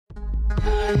Hi,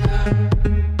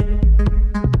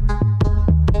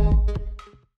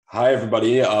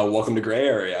 everybody. Welcome to Gray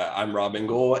Area. I'm Rob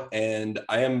Ingle, and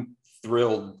I am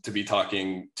thrilled to be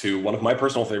talking to one of my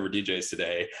personal favorite DJs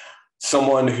today,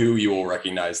 someone who you will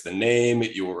recognize the name,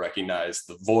 you will recognize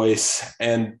the voice,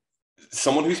 and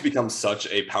someone who's become such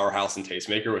a powerhouse and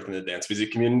tastemaker within the dance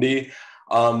music community.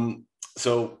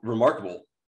 So remarkable.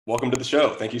 Welcome to the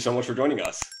show. Thank you so much for joining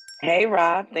us. Hey,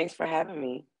 Rob. Thanks for having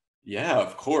me. Yeah,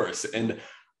 of course. And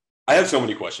I have so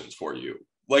many questions for you.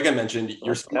 Like I mentioned,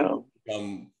 you're Let's someone who's go.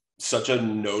 become such a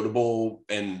notable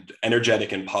and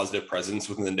energetic and positive presence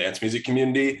within the dance music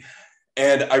community.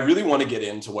 And I really want to get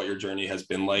into what your journey has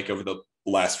been like over the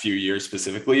last few years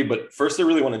specifically. But first, I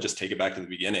really want to just take it back to the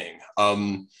beginning.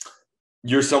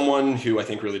 You're someone who I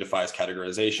think really defies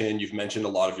categorization. You've mentioned a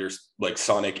lot of your like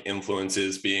sonic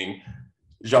influences being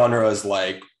genres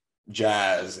like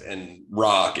jazz and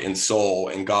rock and soul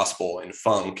and gospel and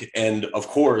funk. And of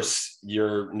course,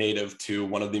 you're native to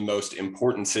one of the most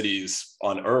important cities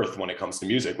on earth when it comes to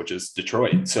music, which is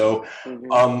Detroit. So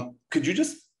hmm could you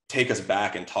just take us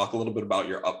back and talk a little bit about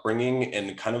your upbringing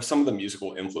and kind of some of the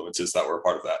musical influences that were a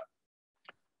part of that?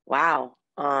 Wow.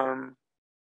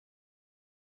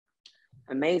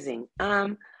 Amazing.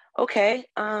 Okay.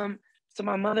 So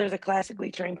my mother is a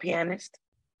classically trained pianist,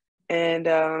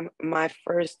 and my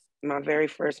very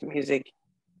first music,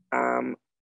 um,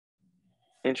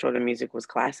 intro to music was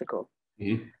classical.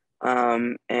 Mhm.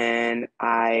 And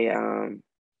I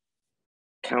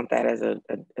count that as a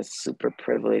super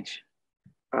privilege,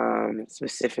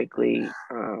 specifically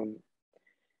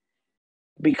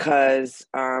because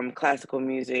classical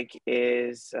music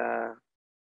is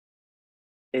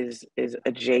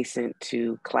adjacent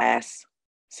to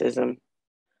classism,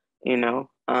 you know.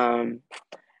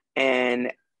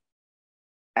 And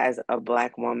as a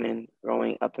Black woman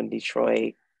growing up in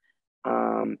Detroit,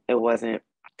 it wasn't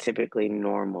typically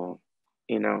normal,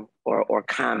 or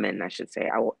common, I should say.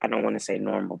 I don't want to say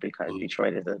normal because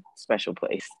Detroit is a special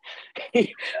place.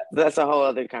 That's a whole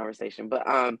other conversation. But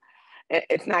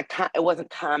it's not. It wasn't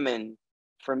common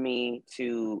for me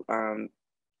to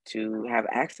have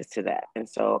access to that, and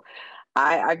so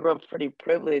I grew up pretty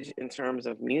privileged in terms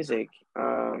of music,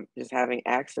 just having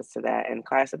access to that, and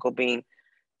classical being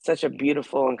such a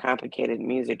beautiful and complicated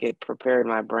music. It prepared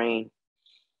my brain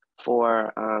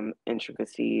for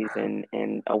intricacies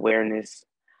and awareness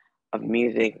of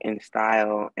music and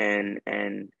style, and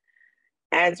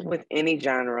as with any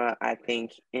genre, I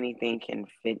think anything can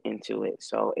fit into it.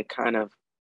 So it kind of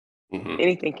Mhm.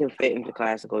 anything can fit into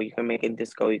classical. You can make it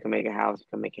disco, you can make it house, you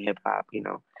can make it hip hop.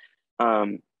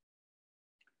 Um,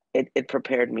 it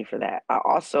prepared me for that. I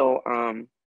also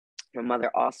my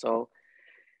mother also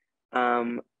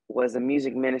was a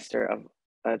music minister of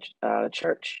a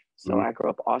church. So Mhm. I grew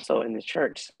up also in the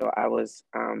church. So I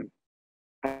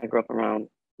grew up around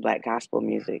Black gospel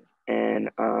music, and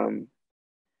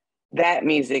that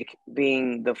music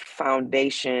being the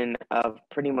foundation of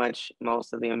pretty much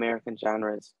most of the American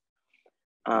genres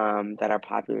that are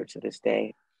popular to this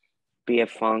day, be it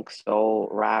funk, soul,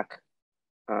 rock,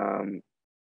 um,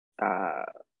 uh,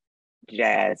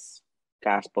 jazz,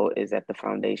 gospel is at the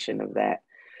foundation of that.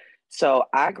 So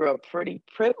I grew up pretty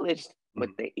privileged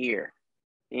with Mhm. the ear,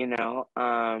 you know,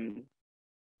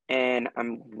 and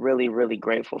I'm really, really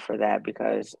grateful for that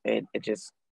because it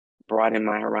just broadened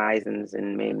my horizons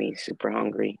and made me super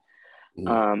hungry.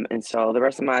 Mhm. And so the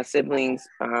rest of my siblings,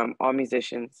 all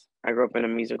musicians. I grew up in a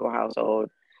musical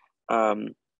household.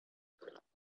 Um,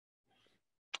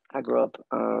 I grew up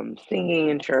singing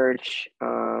in church.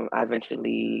 I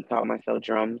eventually taught myself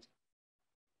drums.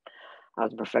 I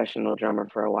was a professional drummer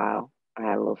for a while. I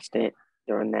had a little stint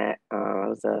during that. I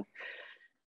was a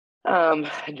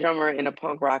drummer in a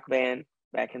punk rock band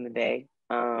back in the day.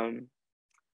 And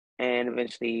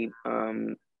eventually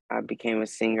I became a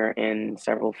singer in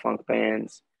several funk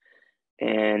bands.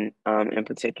 And in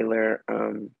particular,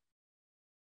 am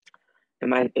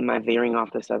I veering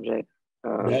off the subject? Yeah,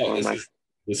 Or am I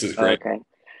this is great. okay?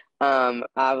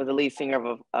 I was the lead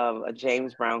singer of a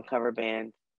James Brown cover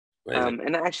band. Amazing.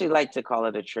 And I actually like to call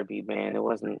it a tribute band. It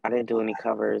wasn't. I didn't do any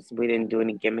covers. We didn't do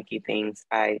any gimmicky things.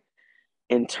 I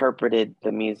interpreted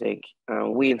the music.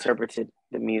 We interpreted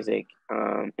the music,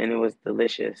 and it was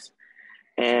delicious.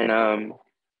 And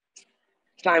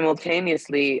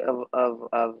simultaneously of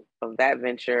that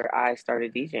venture, I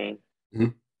started DJing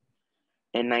Mhm.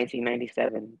 in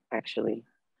 1997. Actually,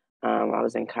 I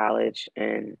was in college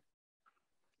and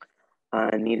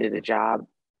needed a job,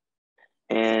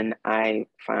 and I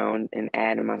found an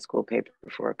ad in my school paper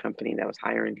for a company that was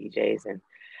hiring DJs, and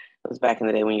it was back in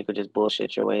the day when you could just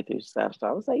bullshit your way through stuff. So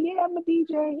I was like, "Yeah, I'm a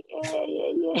DJ. Yeah,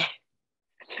 yeah, yeah."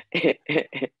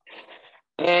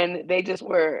 And they just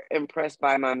were impressed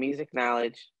by my music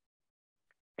knowledge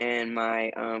and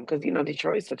my because you know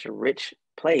Detroit's such a rich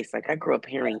place. Like I grew up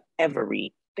hearing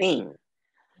everything,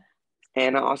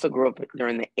 and I also grew up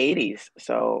during the '80s,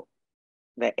 so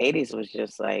the '80s was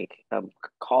just like a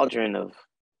cauldron of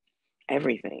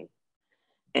everything.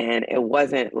 And it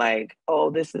wasn't like, oh,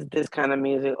 this is this kind of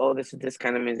music, oh, this is this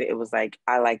kind of music. It was like,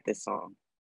 I like this song.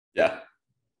 Yeah.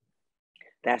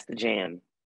 That's the jam.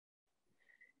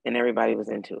 And everybody was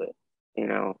into it, you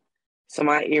know. So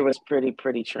my ear was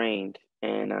pretty trained.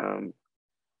 And um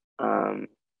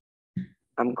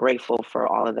I'm grateful for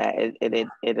all of that.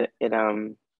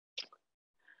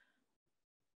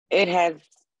 It has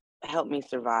helped me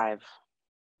survive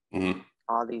Mm-hmm.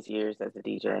 all these years as a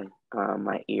DJ.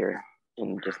 My ear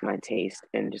and just my taste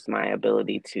and just my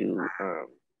ability to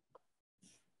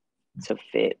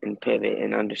fit and pivot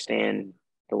and understand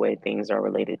the way things are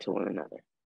related to one another.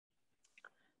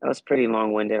 That was pretty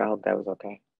long-winded. I hope that was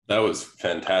okay. That was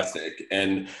fantastic.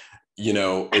 And, you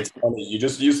know, it's funny. You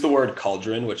just used the word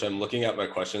cauldron, which I'm looking at my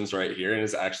questions right here. And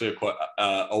it's actually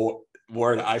a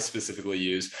word I specifically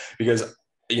use because,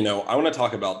 you know, I want to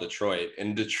talk about Detroit.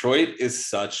 And Detroit is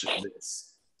such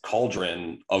this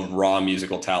cauldron of raw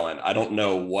musical talent. I don't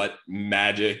know what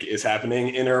magic is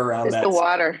happening in or around It's that. the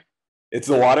water. It's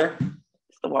the water.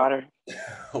 It's the water.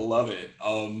 I love it.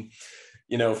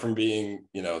 You know, from being,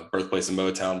 you know, birthplace of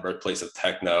Motown, birthplace of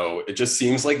techno, it just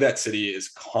seems like that city is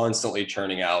constantly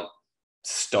churning out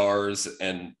stars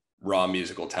and raw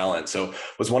musical talent. So I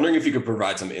was wondering if you could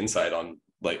provide some insight on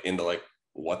like into like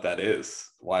what that is,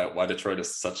 why Detroit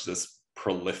is such this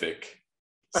prolific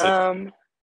city.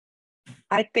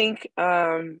 I think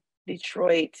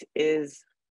Detroit is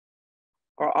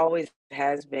or always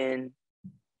has been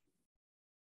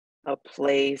a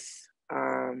place.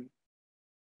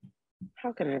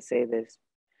 How can I say this?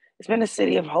 It's been a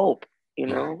city of hope, you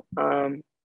know.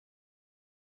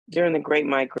 During the Great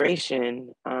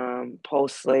Migration,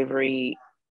 post-slavery,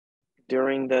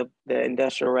 during the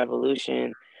Industrial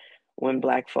Revolution, when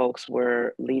Black folks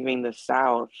were leaving the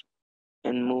South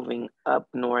and moving up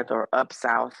north or up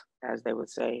south, as they would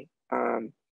say,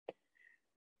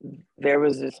 there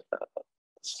was this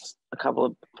a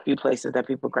few places that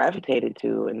people gravitated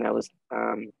to, and that was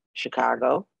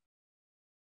Chicago,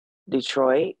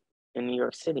 Detroit, and New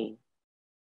York City.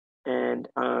 And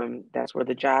that's where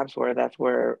the jobs were. That's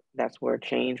where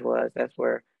change was. That's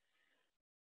where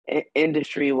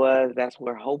industry was. That's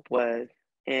where hope was.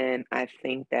 And I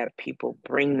think that people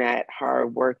bring that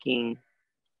hardworking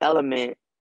element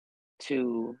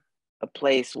to a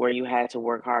place where you had to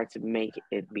work hard to make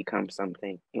it become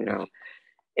something. You know,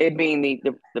 it being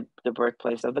the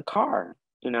birthplace of the car.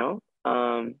 You know,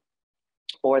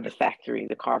 or the factory,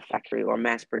 the car factory, or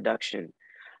mass production,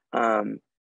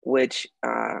 which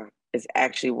is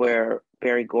actually where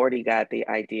Berry Gordy got the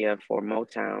idea for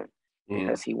Motown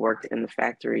because he worked in the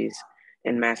factories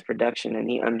in mass production and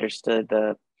he understood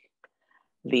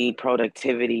the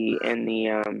productivity and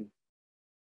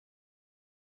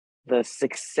the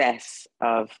success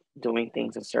of doing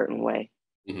things a certain way.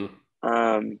 And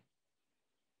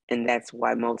that's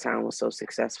why Motown was so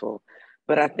successful.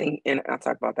 But I think, and I'll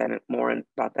talk about that more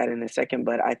about that in a second.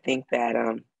 But I think that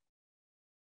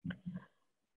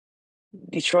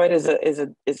Detroit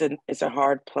is a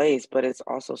hard place, but it's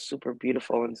also super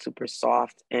beautiful and super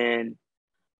soft, and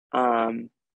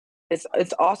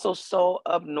it's also so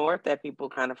up north that people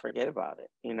kind of forget about it,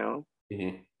 you know.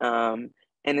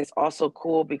 And it's also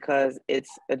cool because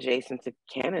it's adjacent to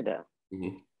Canada.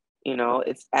 You know,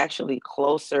 it's actually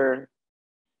closer.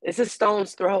 It's a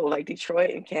stone's throw, like Detroit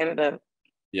and Canada.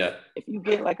 Yeah. If you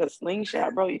get like a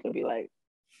slingshot, bro, you can be like,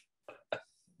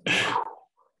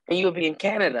 and you'll be in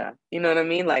Canada. You know what I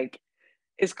mean? Like,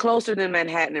 it's closer than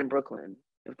Manhattan and Brooklyn,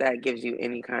 if that gives you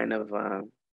any kind of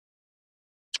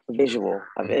visual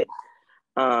of it.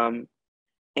 And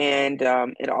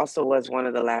it also was one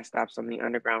of the last stops on the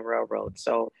Underground Railroad.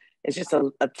 So it's just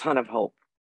a ton of hope.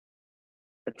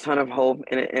 A ton of hope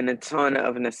and a ton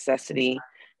of necessity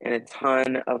and a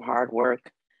ton of hard work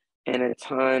and a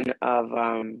ton of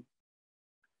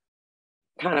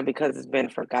kind of because it's been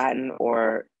forgotten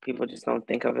or people just don't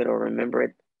think of it or remember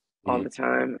it all the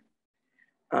time.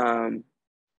 When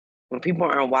people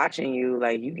aren't watching you,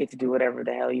 like you get to do whatever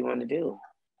the hell you want to do,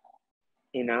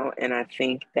 you know. And I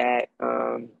think that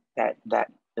that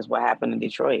is what happened in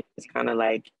Detroit. It's kind of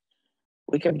like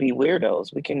we can be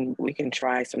weirdos. We can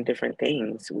try some different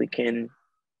things. We can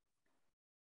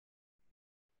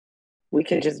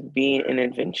just be an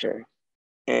adventure.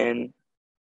 And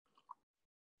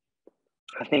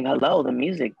I think Hello, the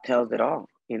music tells it all,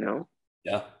 you know?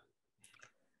 Yeah.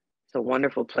 It's a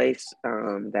wonderful place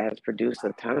that has produced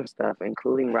a ton of stuff,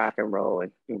 including rock and roll,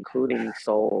 including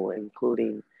soul,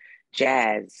 including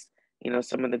jazz. You know,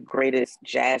 some of the greatest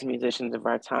jazz musicians of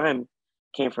our time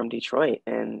came from Detroit,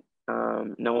 and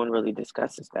no one really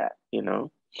discusses that, you know,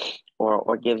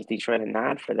 or gives Detroit a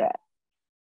nod for that.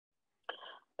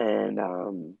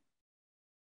 And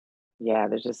yeah,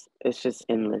 it's just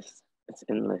endless. It's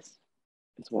endless.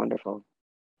 It's wonderful.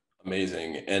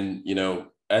 Amazing. And,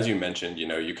 as you mentioned,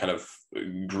 you kind of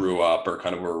grew up or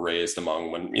kind of were raised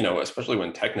among when, especially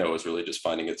when techno was really just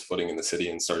finding its footing in the city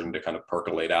and starting to kind of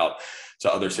percolate out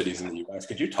to other cities in the US.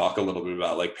 Could you talk a little bit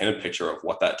about, like, paint a picture of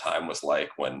what that time was like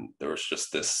when there was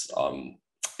just this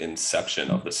inception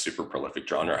of this super prolific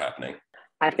genre happening?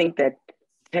 I think that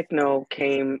techno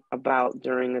came about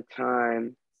during a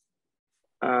time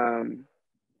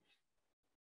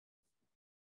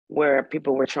where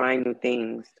people were trying new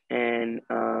things and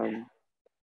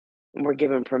were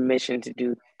given permission to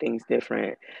do things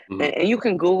different. Mm-hmm. And you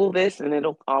can Google this and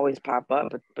it'll always pop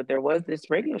up. But there was this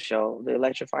radio show, the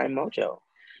Electrifying Mojo,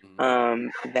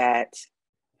 that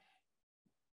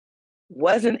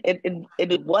wasn't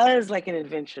it was like an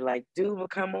adventure. Like, dude would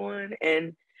come on,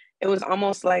 and it was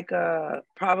almost like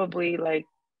probably like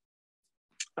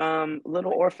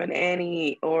Little Orphan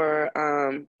Annie, or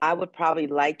I would probably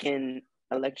liken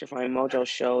Electrifying Mojo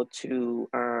show to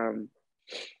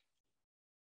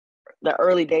the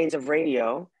early days of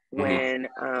radio, when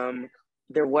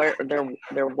there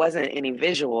wasn't any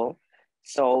visual,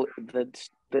 so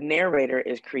the narrator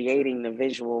is creating the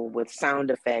visual with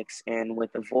sound effects and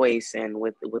with the voice and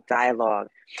with dialogue.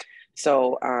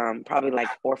 So probably like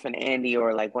Orphan Andy,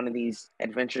 or like one of these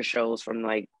adventure shows from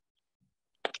like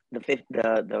the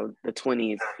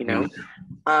 20s, you know.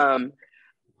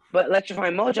 But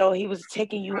Electrifying Mojo, he was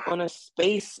taking you on a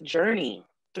space journey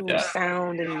through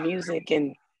sound and music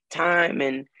and time,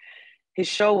 and his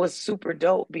show was super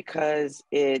dope because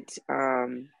he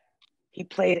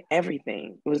played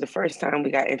everything. It was the first time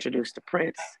we got introduced to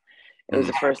Prince. It was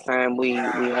the first time we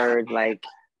heard like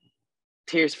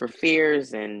Tears for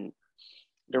Fears and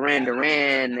Duran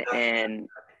Duran and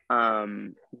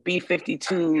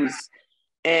B-52s,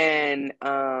 and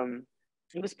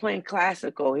he was playing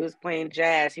classical, he was playing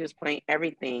jazz, he was playing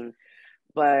everything,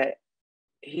 but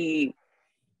he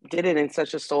did it in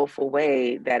such a soulful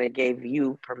way that it gave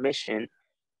you permission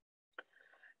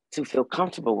to feel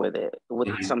comfortable with it,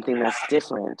 with something that's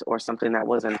different or something that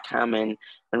wasn't common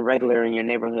and regular in your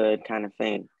neighborhood kind of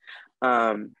thing.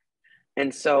 And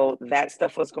so that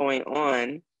stuff was going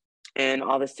on, and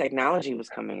all this technology was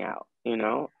coming out, you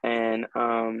know, and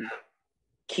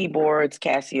keyboards,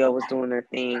 Casio was doing their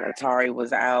thing, Atari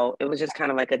was out. It was just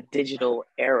kind of like a digital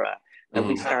era that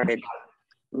we started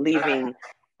leaving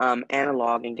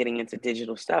analog and getting into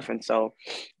digital stuff. And so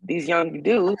these young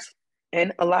dudes,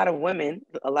 and a lot of women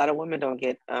don't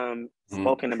get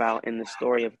spoken about in the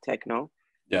story of techno.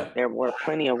 Yeah, there were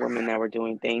plenty of women that were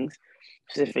doing things,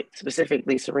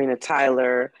 specifically Serena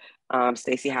Tyler,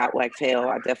 Stacey Hotwax Hale.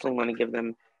 I definitely want to give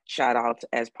them shout outs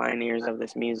as pioneers of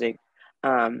this music.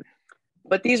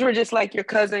 But these were just like your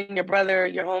cousin, your brother,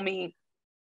 your homie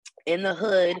in the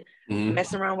hood,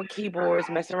 messing around with keyboards,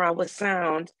 messing around with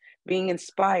sound, being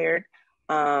inspired.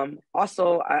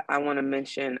 Also, I want to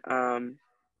mention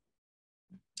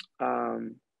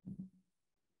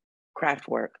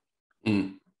Kraftwerk,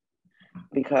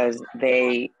 because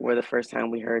they were the first time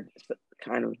we heard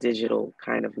kind of digital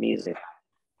kind of music.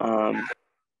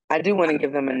 I do want to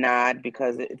give them a nod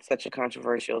because it's such a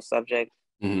controversial subject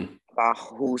about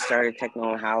who started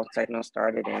techno, how techno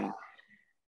started, and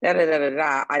da da da da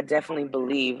da. I definitely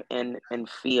believe and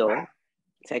feel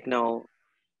techno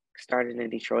started in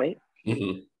Detroit.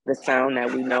 The sound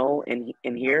that we know and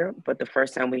hear, but the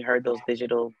first time we heard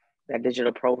that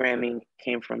digital programming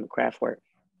came from Kraftwerk.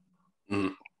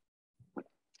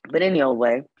 But any old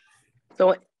way.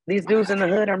 So these dudes in the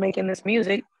hood are making this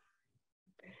music,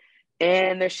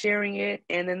 and they're sharing it,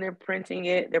 and then they're printing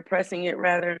it, they're pressing it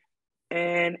rather,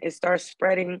 and it starts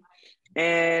spreading.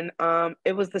 And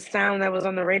it was the sound that was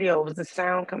on the radio. It was the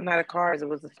sound coming out of cars. It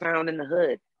was the sound in the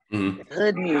hood.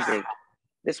 Hood music.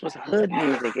 This was hood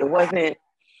music.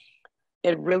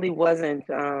 It really wasn't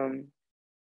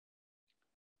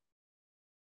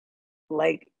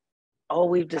like, oh,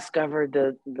 we've discovered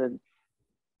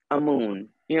a moon.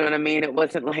 You know what I mean? It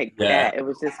wasn't like that. It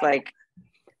was just like,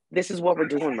 this is what we're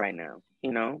doing right now.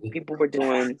 You know, people were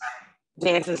doing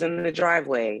dances in the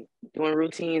driveway, doing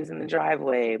routines in the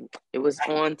driveway. It was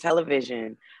on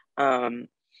television. It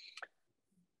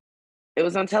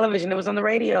was on television. It was on the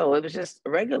radio. It was just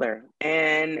regular.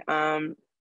 And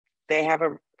they have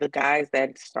the guys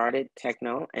that started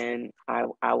techno, and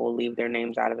I will leave their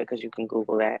names out of it because you can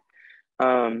Google that.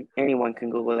 Anyone can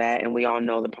Google that, and we all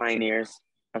know the pioneers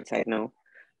of techno.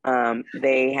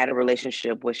 They had a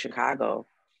relationship with Chicago,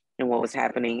 and what was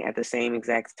happening at the same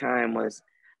exact time was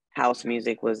house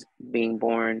music was being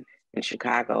born in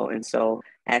Chicago, and so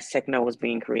as techno was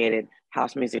being created,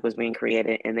 house music was being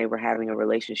created, and they were having a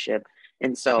relationship,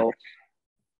 and so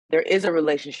there is a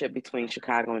relationship between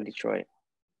Chicago and Detroit.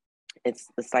 It's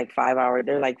like 5 hours.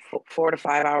 They're like 4 to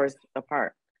 5 hours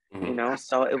apart, you Mhm. know.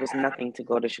 So it was nothing to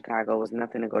go to Chicago. It was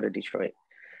nothing to go to Detroit,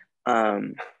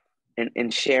 um,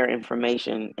 and share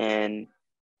information,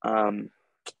 um,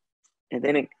 and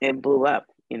then it blew up,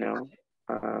 you know.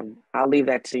 I'll leave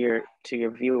that to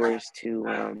your viewers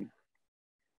to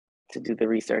do the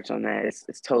research on that.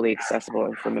 It's totally accessible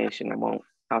information.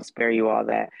 I'll spare you all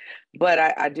that. But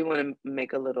I do want to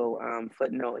make a little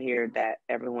footnote here that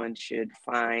everyone should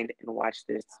find and watch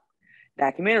this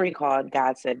documentary called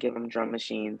God Said Give Them Drum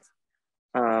Machines.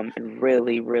 And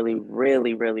really, really,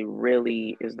 really, really,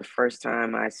 really is the first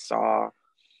time I saw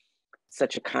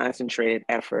such a concentrated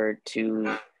effort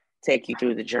to take you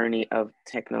through the journey of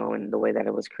techno and the way that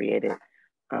it was created.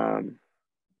 Um,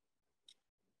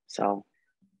 so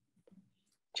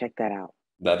check that out.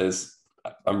 That is,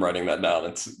 I'm writing that down.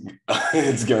 It's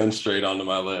it's going straight onto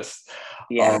my list.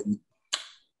 Yeah. Um,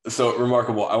 so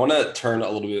remarkable. I want to turn a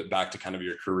little bit back to kind of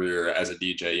your career as a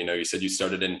DJ. You know, you said you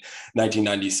started in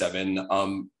 1997.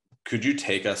 Could you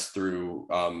take us through,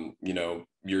 you know,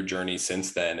 your journey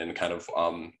since then and kind of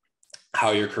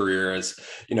how your career is,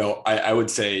 you know, I would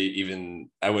say even,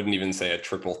 I wouldn't even say a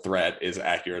triple threat is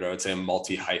accurate. I would say a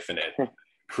multi-hyphenate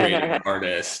creative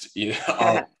artist. You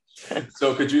know,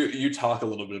 so could you talk a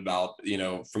little bit about, you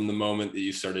know, from the moment that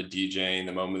you started DJing,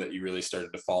 the moment that you really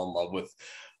started to fall in love with,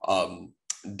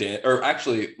 or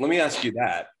actually, let me ask you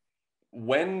that.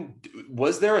 When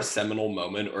was there a seminal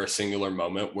moment or a singular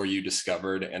moment where you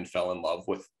discovered and fell in love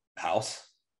with house?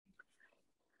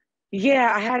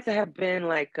 Yeah, I had to have been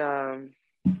like 9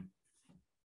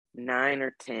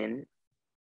 or 10.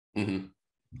 Mm-hmm.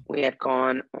 We had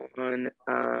gone on.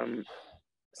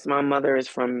 So my mother is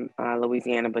from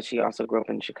Louisiana, but she also grew up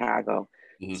in Chicago.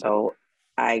 Mm-hmm. So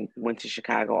I went to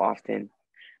Chicago often,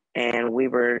 and we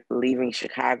were leaving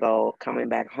Chicago, coming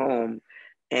back home,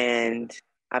 and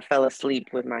I fell asleep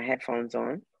with my headphones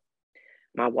on,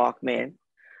 my Walkman,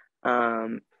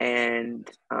 and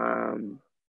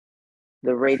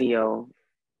the radio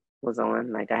was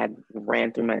on. Like I had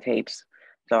ran through my tapes,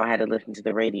 so I had to listen to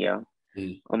the radio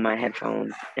on my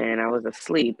headphones, and I was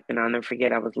asleep. And I'll never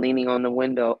forget, I was leaning on the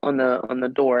window on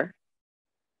the door,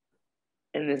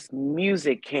 and this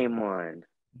music came on,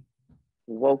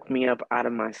 woke me up out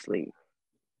of my sleep.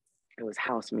 It was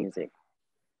house music,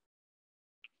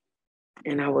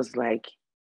 and I was like,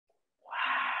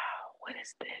 "Wow, what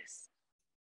is this?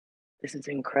 This is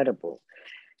incredible."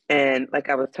 And like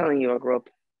I was telling you, I grew up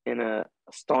in a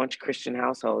staunch Christian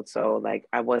household, so like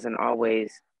I wasn't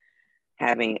always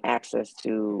having access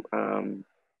to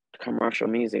commercial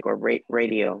music or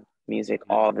radio music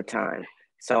all the time.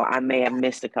 So I may have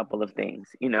missed a couple of things,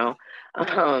 you know,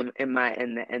 in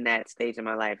that stage of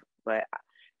my life. But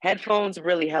headphones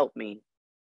really helped me.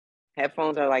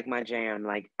 Headphones are like my jam.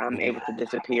 Like I'm Mm-hmm. able to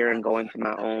disappear and go into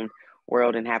my own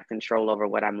world and have control over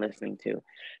what I'm listening to.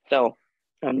 So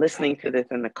I'm listening to this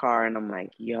in the car and I'm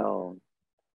like, yo,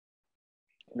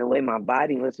 the way my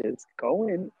body was just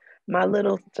going, my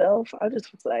little self, I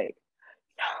just was like,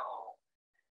 no,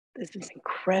 this is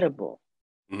incredible.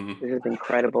 Mm-hmm. This is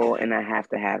incredible, and I have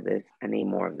to have this. I need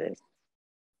more of this.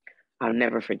 I'll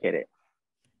never forget it.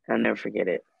 I'll never forget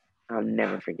it. I'll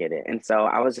never forget it. And so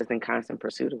I was just in constant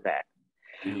pursuit of that.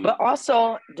 Mm-hmm. But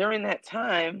also during that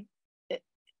time,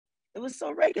 it was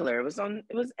so regular. It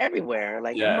was everywhere,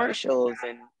 like Yeah. commercials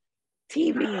and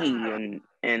TV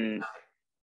and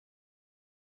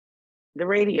the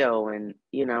radio, and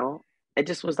you know, it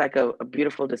just was like a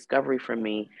beautiful discovery for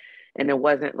me. And it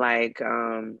wasn't like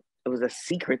it was a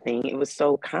secret thing. It was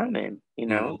so common, you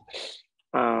know.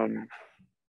 Mm-hmm. Um,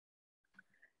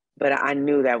 but I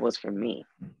knew that was for me.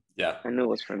 Yeah. I knew it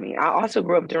was for me. I also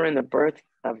grew up during the birth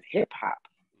of hip hop.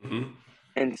 Mm-hmm.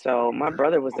 And so my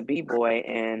brother was a b-boy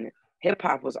and hip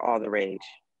hop was all the rage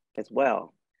as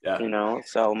well, Yeah. you know?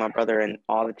 So my brother in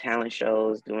all the talent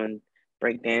shows doing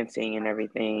breakdancing and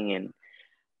everything. And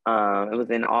it was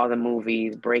in all the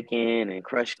movies, Breakin' and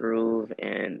Crush Groove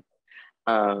and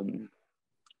um,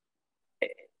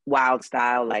 Wild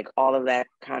Style, like all of that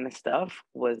kind of stuff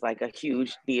was like a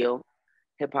huge deal.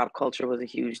 Hip hop culture was a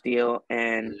huge deal.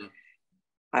 And Mm-hmm.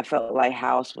 I felt like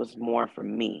house was more for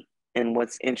me. And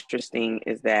what's interesting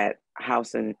is that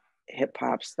house and hip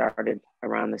hop started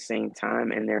around the same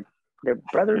time, and they're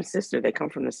brother and sister. They come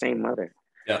from the same mother.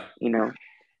 Yeah. You know,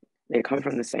 they come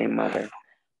from the same mother.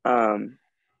 Um,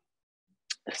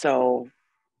 so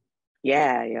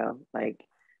yeah, like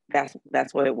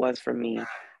that's what it was for me.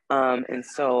 And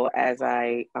so as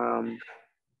I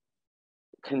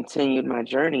continued my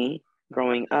journey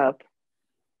growing up,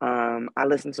 I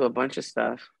listened to a bunch of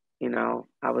stuff. You know,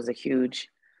 I was a huge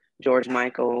George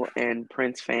Michael and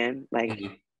Prince fan, like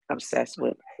Mm-hmm. obsessed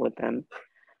with them.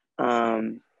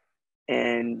 Um,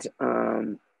 and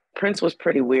Prince was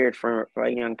pretty weird for a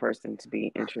young person to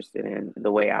be interested in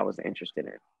the way I was interested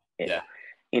in it. Yeah.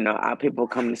 You know, people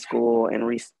come to school and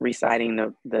reciting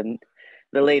the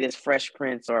latest Fresh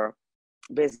Prince or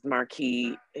Biz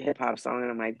Markie hip hop song,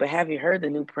 and I'm like, but have you heard the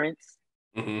new Prince?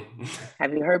 Mm-hmm.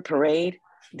 Have you heard Parade?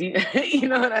 Do you, you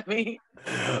know what I mean?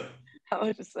 I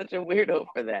was just such a weirdo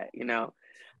for that, you know.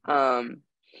 Um,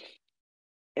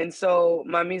 and so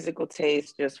my musical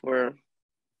tastes just were,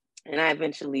 and I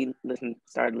eventually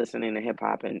started listening to hip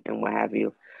hop and what have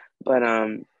you. But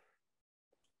um,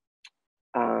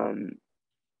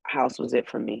 house was it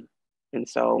for me. And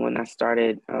so when I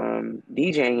started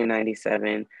DJing in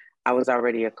 '97, I was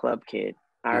already a club kid.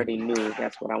 I already knew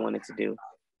that's what I wanted to do.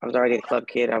 I was already a club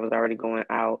kid. I was already going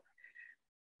out,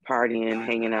 partying,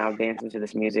 hanging out, dancing to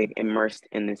this music, immersed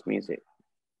in this music.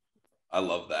 I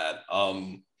love that.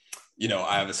 You know,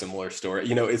 I have a similar story.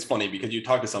 You know, it's funny because you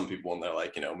talk to some people and they're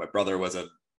like, you know, my brother was a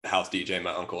house DJ,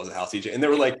 my uncle was a house DJ, and they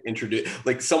were like introduced,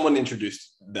 like someone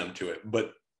introduced them to it.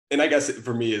 But, and I guess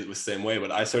for me it was the same way,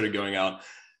 but I started going out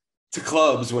to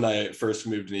clubs when I first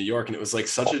moved to New York, and it was like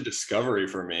such a discovery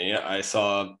for me. I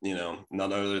saw, you know,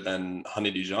 none other than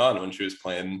Honey Dijon when she was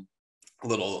playing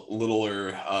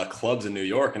littler clubs in New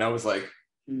York, and I was like,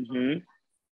 Mm-hmm.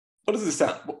 what does this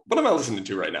sound? What am I listening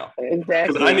to right now? Because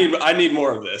Exactly. I need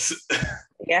more of this.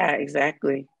 Yeah,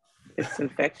 exactly. It's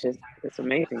infectious. It's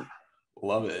amazing.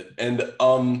 Love it. And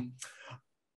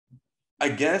I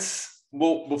guess,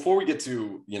 well, before we get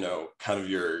to, you know, kind of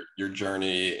your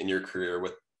journey and your career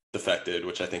with Defected,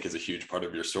 which I think is a huge part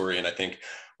of your story, and I think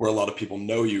where a lot of people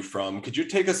know you from, could you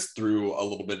take us through a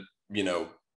little bit, you know,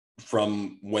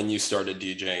 from when you started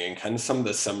DJing and kind of some of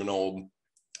the seminal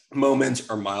moments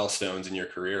or milestones in your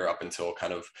career up until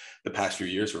kind of the past few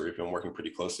years where you've been working pretty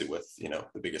closely with, you know,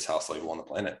 the biggest house label on the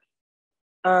planet?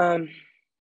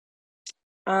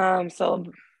 Um, so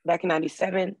back in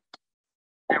 '97,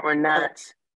 there were not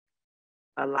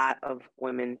a lot of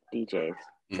women DJs,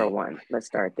 for Mm-hmm. one. Let's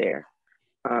start there.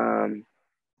 Um,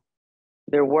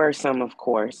 there were some, of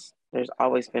course. There's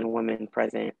always been women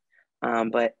present,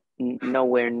 but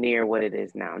nowhere near what it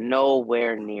is now.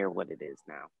 Nowhere near what it is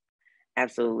now.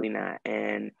 Absolutely not.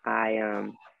 And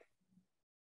an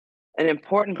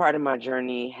important part of my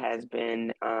journey has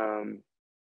been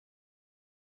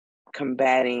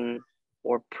combating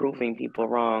or proving people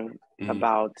wrong Mm-hmm.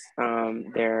 about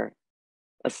their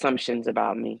assumptions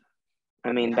about me.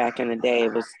 I mean, back in the day,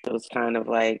 it was kind of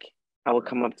like I would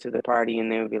come up to the party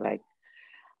and they would be like,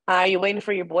 "Are you waiting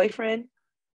for your boyfriend?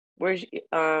 Are you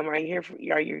here for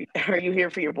are you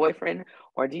here for your boyfriend,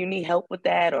 or do you need help with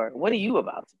that, or what are you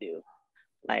about to do?"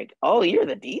 Like, "Oh, you're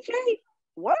the DJ?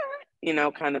 What?" You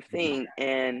know, kind of thing.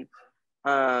 And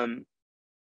um,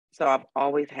 so I've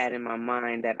always had in my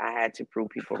mind that I had to prove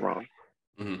people wrong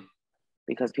Mm-hmm.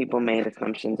 because people made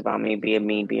assumptions about me, be it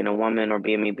me being a woman or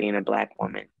be it me being a Black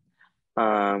woman,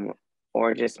 um,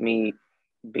 or just me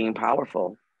being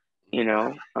powerful, you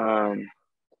know.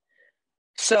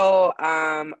 So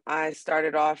I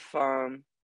started off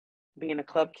being a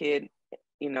club kid,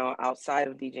 you know, outside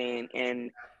of DJing, and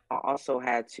I also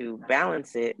had to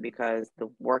balance it because the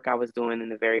work I was doing in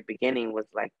the very beginning was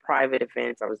like private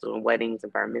events. I was doing weddings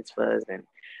and bar mitzvahs and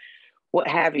what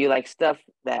have you, like stuff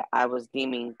that I was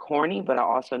deeming corny, but I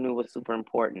also knew was super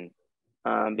important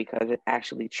because it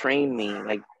actually trained me.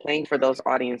 Like playing for those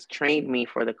audience trained me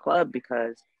for the club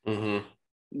because Mm-hmm.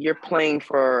 you're playing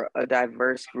for a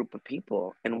diverse group of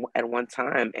people and at one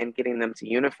time, and getting them to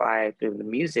unify through the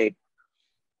music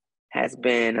has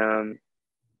been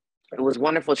it was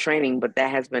wonderful training, but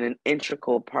that has been an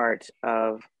integral part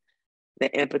of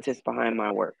the impetus behind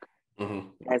my work.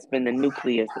 Mm-hmm. Has been the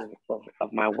nucleus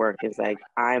of my work. Is like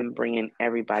I'm bringing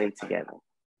everybody together.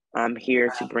 I'm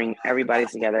here to bring everybody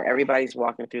together. Everybody's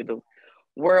walking through the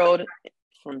world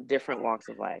from different walks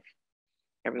of life.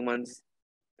 Everyone's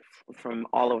from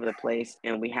all over the place,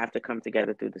 and we have to come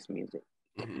together through this music.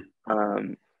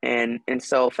 Mm-hmm. And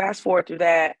so fast forward through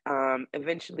that,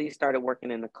 eventually started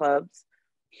working in the clubs.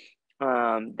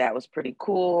 That was pretty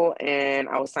cool, and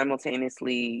I was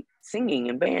simultaneously singing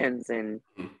in bands and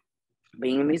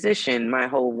being a musician, my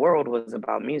whole world was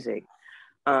about music.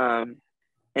 Um,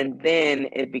 and then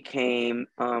it became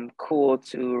cool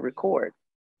to record.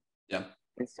 Yeah.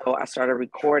 And so I started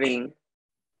recording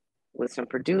with some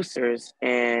producers,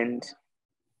 and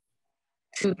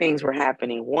two things were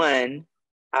happening. One,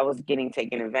 I was getting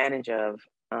taken advantage of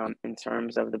in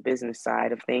terms of the business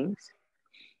side of things.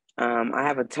 I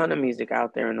have a ton of music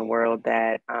out there in the world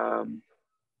that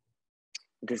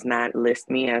does not list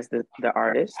me as the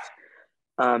artist.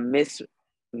 Miss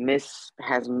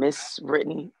has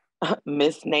miswritten,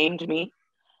 misnamed me,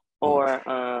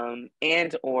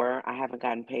 Mhm. or I haven't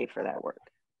gotten paid for that work.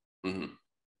 Mhm.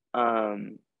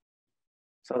 Um,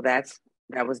 so that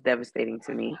was devastating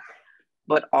to me.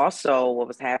 But also, what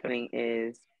was happening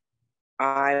is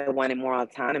I wanted more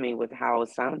autonomy with how I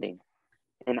was sounding,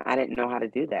 and I didn't know how to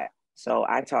do that. So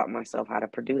I taught myself how to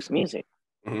produce music,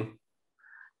 Mhm.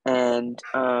 and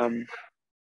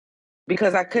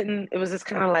because I couldn't, it was just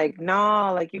kind of like,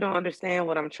 no, like you don't understand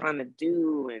what I'm trying to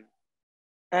do,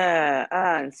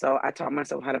 and so I taught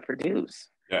myself how to produce.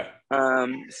 Yeah.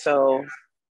 So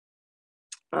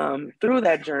through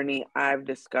that journey, I've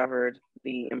discovered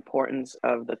the importance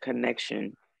of the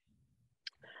connection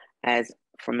as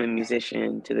from the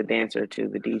musician to the dancer to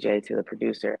the DJ to the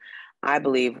producer. I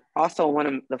believe also one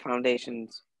of the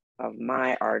foundations of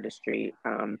my artistry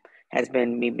has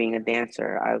been me being a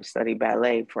dancer. I've studied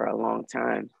ballet for a long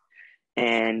time,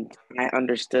 and I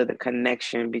understood the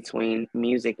connection between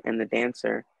music and the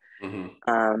dancer.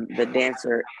 Mhm. The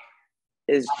dancer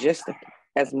is just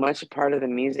as much a part of the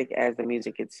music as the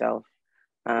music itself,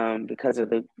 because of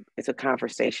the it's a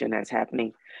conversation that's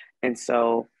happening, and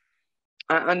so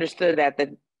I understood that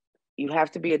you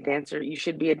have to be a dancer. You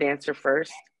should be a dancer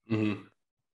first. Mhm.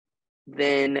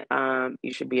 Then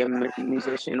you should be a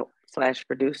musician slash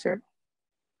producer,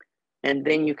 and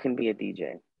then you can be a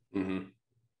DJ. Mhm.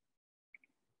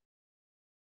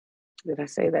 Did I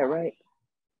say that right?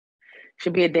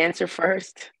 Should be a dancer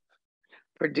first,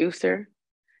 producer,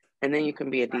 and then you can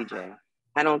be a DJ.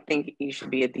 I don't think you should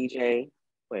be a DJ.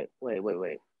 Wait.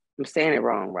 I'm saying it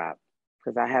wrong, Rob,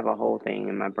 because I have a whole thing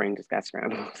and my brain just got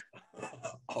scrambled.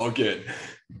 All good.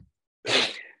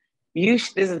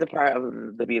 This is the part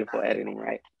of the beautiful editing,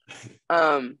 right?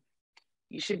 Um,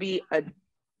 you should be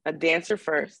a dancer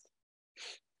first,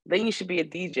 then you should be a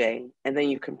DJ, and then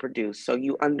you can produce. So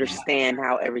you understand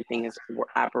how everything is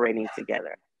operating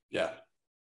together. Yeah.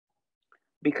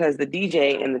 Because the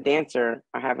DJ and the dancer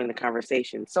are having the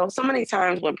conversation. So many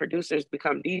times when producers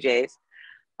become DJs,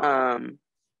 um,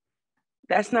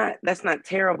 that's not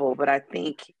terrible, but I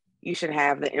think you should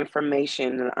have the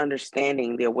information and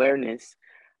understanding, the awareness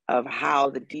of how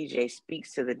the DJ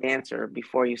speaks to the dancer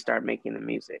before you start making the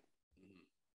music.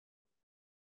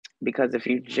 Because if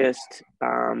you just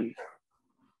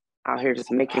out here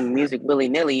just making music willy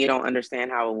nilly, you don't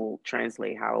understand how it will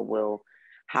translate, how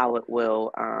it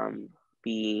will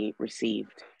be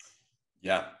received.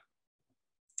 Yeah.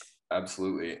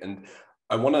 Absolutely. And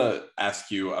I want to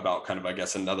ask you about kind of, I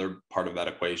guess, another part of that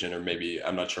equation, or maybe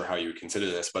I'm not sure how you would consider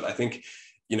this, but I think,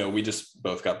 we just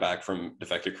both got back from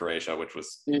Defected Croatia, which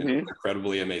was Mm-hmm.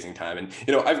 incredibly amazing time. And,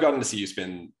 I've gotten to see you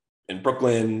spin in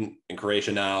Brooklyn, in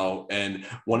Croatia now. And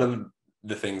one of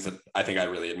the things that I think I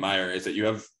really admire is that you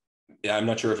have, yeah, I'm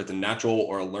not sure if it's a natural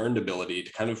or a learned ability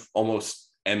to kind of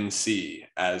almost MC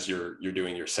as you're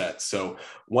doing your sets. So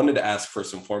wanted to ask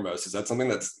first and foremost, is that something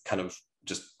that's kind of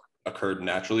just occurred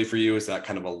naturally for you? Is that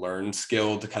kind of a learned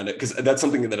skill to kind of, because that's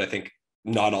something that I think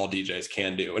not all DJs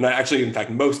can do. And actually, in fact,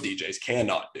 most DJs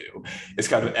cannot do, is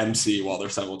kind of MC while they're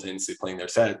simultaneously playing their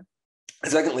set.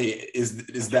 And secondly,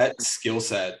 is that skill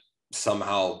set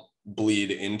somehow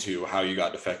bleed into how you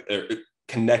got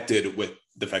connected with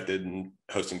Defected and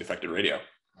hosting Defected Radio?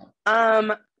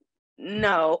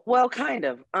 No, well, kind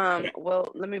of. Okay.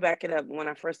 Well, let me back it up. When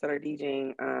I first started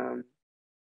DJing,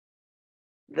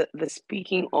 the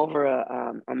speaking over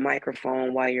a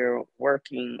microphone while you're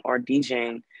working or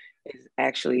DJing is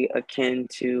actually akin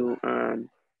to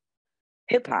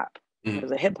hip hop. It was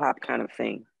Mm-hmm. a hip hop kind of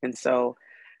thing. And so,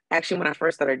 actually, when I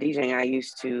first started DJing, I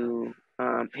used to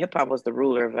hip hop was the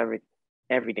ruler of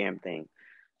every damn thing.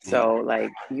 So,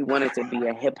 like, you wanted to be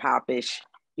a hip hop ish,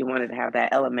 you wanted to have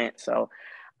that element. So,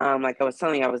 like I was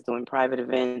telling you, I was doing private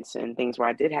events and things where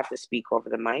I did have to speak over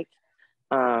the mic.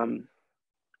 Um,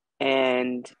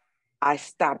 and I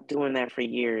stopped doing that for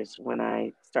years when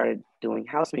I started doing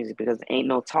house music because there ain't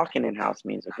no talking in house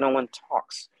music. No one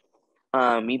talks.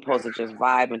 You supposed to just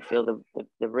vibe and feel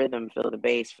the rhythm, feel the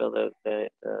bass, feel the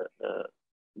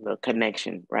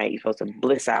connection, right? You're supposed to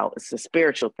bliss out. It's a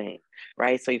spiritual thing,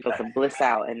 right? So you're supposed to bliss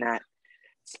out and not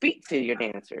speak to your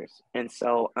dancers. And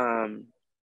so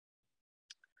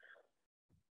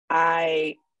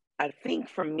I think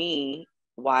for me,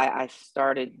 why I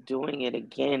started doing it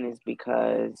again is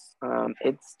because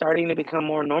it's starting to become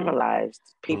more normalized.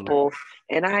 People,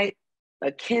 and I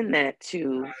akin that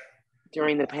to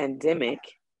during the pandemic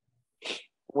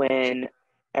when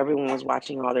everyone was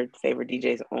watching all their favorite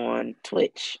DJs on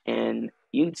Twitch and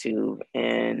YouTube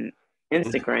and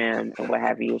Instagram and what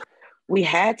have you. We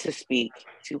had to speak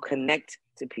to connect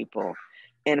to people.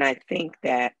 And I think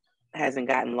that hasn't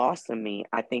gotten lost on me.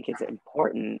 I think it's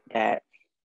important that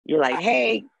you're like,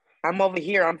 hey, I'm over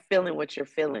here. I'm feeling what you're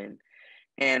feeling.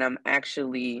 And I'm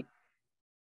actually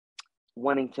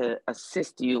wanting to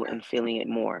assist you in feeling it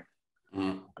more.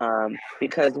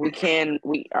 Because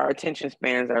our attention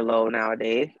spans are low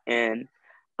nowadays, and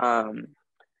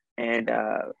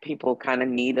people kind of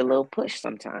need a little push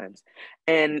sometimes.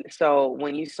 And so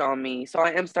when you saw me, so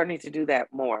I am starting to do that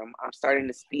more. I'm starting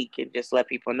to speak and just let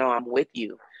people know I'm with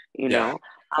you, you know.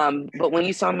 But when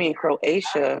you saw me in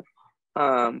Croatia,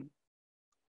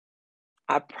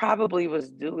 I probably was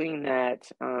doing that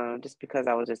just because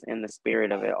I was just in the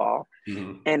spirit of it all.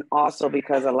 And also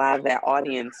because a lot of that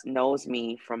audience knows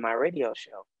me from my radio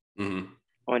show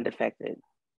on Defected.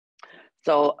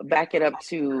 So back to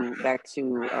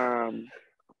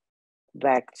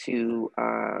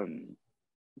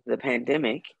the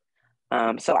pandemic.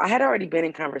 So I had already been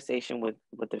in conversation with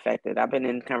Defected. I've been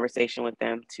in conversation with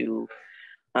them to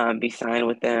be signed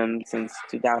with them since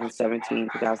 2017,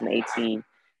 2018.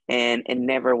 And it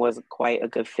never was quite a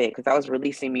good fit because I was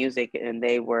releasing music and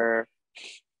they were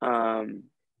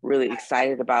really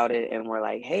excited about it and were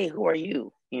like, hey, who are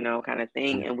you? You know, kind of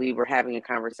thing. And we were having a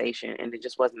conversation and it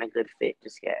just wasn't a good fit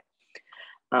just yet.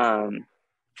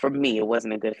 For me, it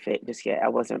wasn't a good fit just yet. I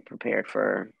wasn't prepared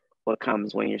for what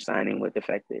comes when you're signing with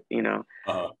Defected, you know?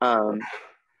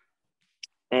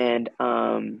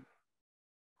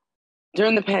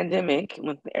 During the pandemic,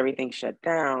 when everything shut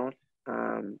down,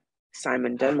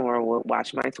 Simon Dunmore would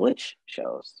watch my Twitch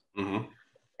shows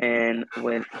and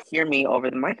would hear me over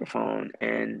the microphone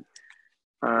and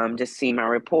just see my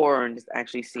rapport and just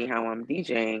actually see how I'm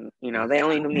DJing. You know, they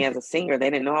only knew me as a singer. They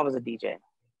didn't know I was a DJ.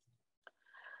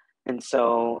 And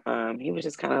so he was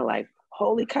just kind of like,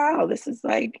 holy cow, this is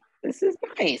nice.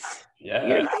 Yeah.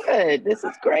 You're good. This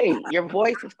is great. Your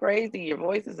voice is crazy. Your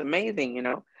voice is amazing, you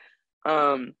know?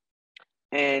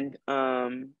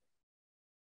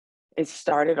 It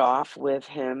started off with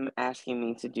him asking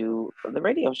me to do the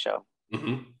radio show.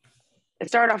 It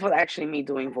started off with actually me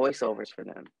doing voiceovers for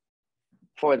them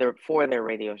for their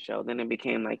radio show. Then it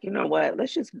became like, you know what?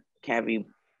 Let's just have you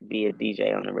be a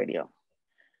DJ on the radio.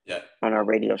 Yeah. On our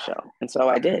radio show. And so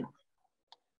I did.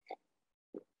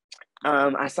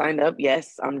 I signed up.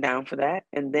 Yes, I'm down for that.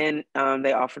 And then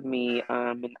they offered me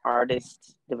an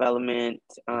artist development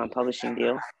publishing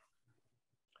deal.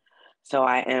 So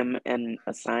I am an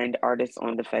assigned artist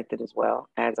on Defected as well,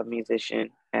 as a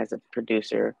musician, as a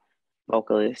producer,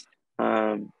 vocalist,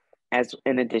 as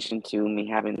in addition to me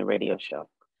having the radio show.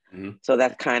 So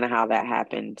that's kind of how that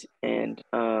happened. And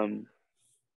what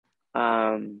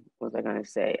was I gonna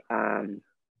say?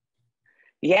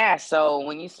 Yeah, so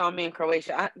when you saw me in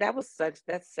Croatia,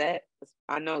 that set.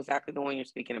 I know exactly the one you're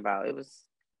speaking about. It was,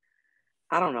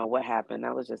 I don't know what happened.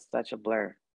 That was just such a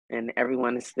blur. And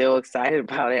everyone is still excited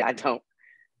about it.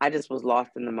 I just was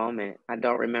lost in the moment. I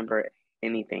don't remember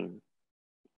anything.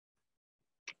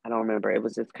 I don't remember. It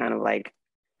was just kind of like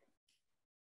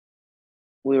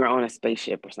we were on a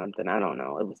spaceship or something. I don't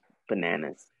know. It was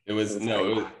bananas. It was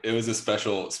a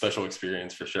special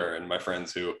experience for sure. And my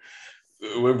friends who,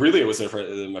 really, it was my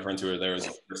friends who were there was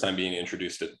the first time being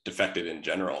introduced to Defected in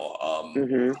general.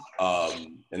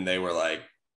 And they were like,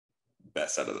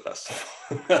 best out of the festival.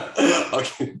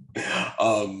 Okay.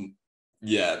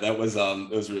 Yeah, that was it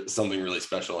was something really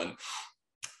special. And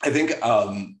I think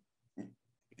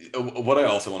what I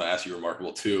also want to ask you,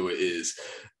 Remarkable, too, is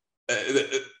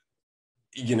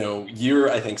you know,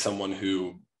 you're, I think, someone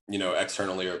who, you know,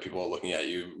 externally or people looking at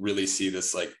you really see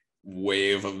this like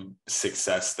wave of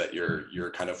success that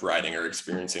you're kind of riding or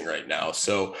experiencing right now.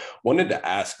 So wanted to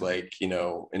ask, like, you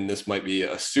know, and this might be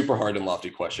a super hard and lofty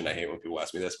question. I hate when people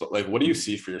ask me this, but like, what do you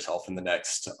see for yourself in the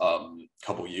next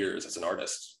couple years as an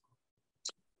artist?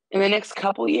 In the next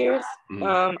couple years,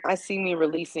 I see me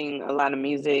releasing a lot of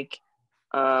music.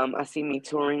 I see me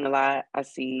touring a lot. I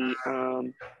see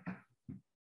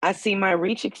my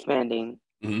reach expanding.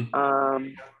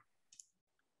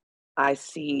 I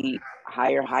see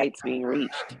higher heights being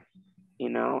reached. You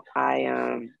know,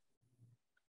 I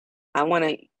want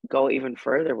to go even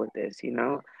further with this. You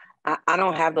know, I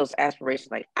don't have those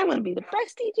aspirations like I want to be the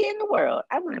best DJ in the world.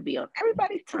 I want to be on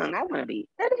everybody's tongue. I want to be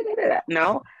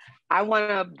no. I want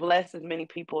to bless as many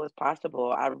people as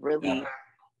possible. Yeah.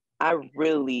 I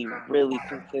really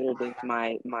consider this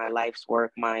my life's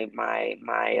work, my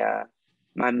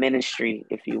ministry,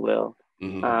 if you will.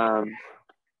 Hmm. Um,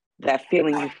 that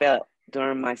feeling you felt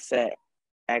during my set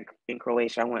in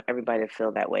Croatia, I want everybody to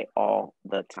feel that way all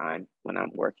the time when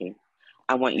I'm working.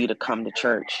 I want you to come to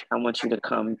church. I want you to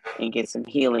come and get some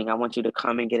healing. I want you to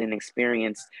come and get an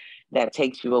experience that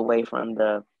takes you away from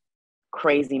the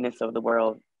craziness of the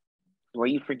world, where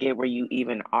you forget where you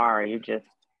even are. You're just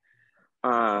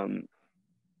um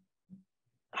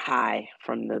high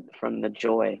from the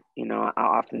joy. You know, I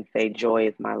often say joy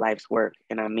is my life's work,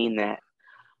 and I mean that.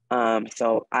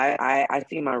 So I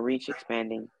see my reach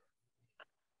expanding.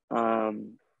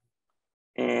 Um,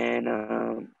 and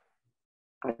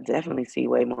I definitely see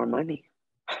way more money.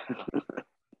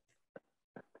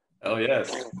 Oh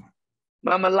yes.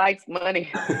 Mama likes money.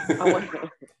 I want.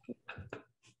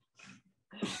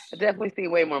 I definitely see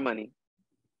way more money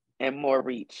and more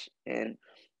reach. And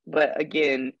but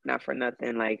again, not for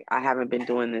nothing. Like I haven't been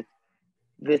doing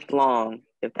this long.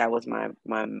 If that was my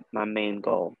main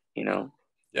goal, you know.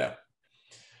 Yeah,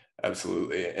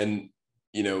 absolutely. And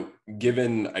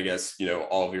given, I guess,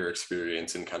 all of your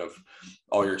experience and kind of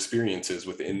all your experiences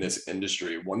within this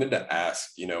industry, wanted to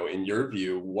ask, in your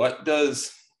view, what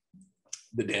does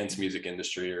the dance music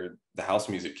industry or the house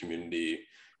music community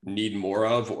need more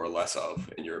of or less of,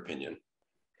 in your opinion?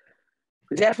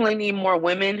 We definitely need more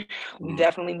women. We Mm,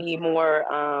 definitely need more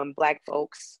Black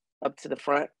folks up to the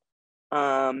front.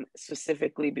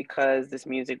 Specifically because this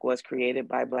music was created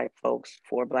by Black folks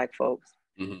for Black folks.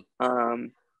 mm-hmm,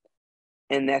 Um,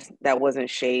 and that wasn't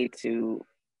shade to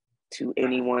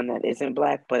anyone that isn't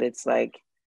Black, but it's like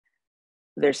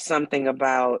there's something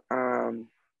about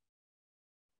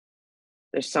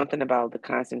the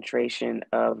concentration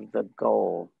of the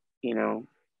goal, you know.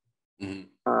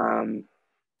 mm-hmm, Um,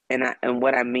 and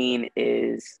what I mean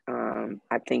is,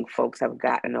 I think folks have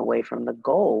gotten away from the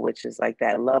goal, which is like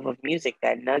that love of music,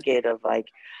 that nugget of like,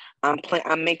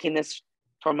 I'm making this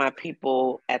for my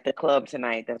people at the club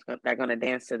tonight. They're gonna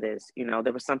dance to this. You know,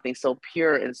 there was something so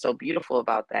pure and so beautiful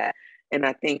about that. And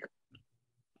I think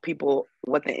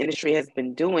what the industry has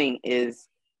been doing is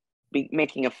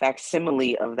making a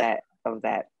facsimile of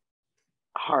that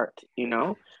heart, you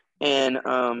know. And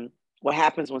what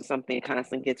happens when something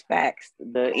constantly gets faxed?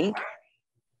 The ink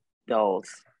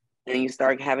dulls, and you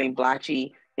start having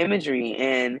blotchy imagery,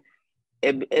 and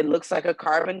it looks like a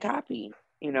carbon copy,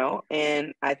 you know.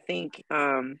 And I think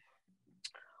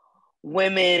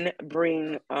women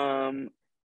bring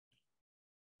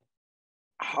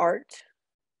heart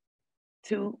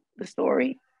to the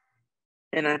story,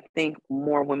 and I think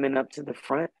more women up to the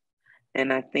front.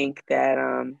 And I think that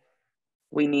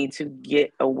we need to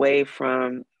get away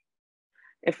from,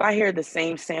 if I hear the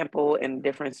same sample in a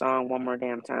different song one more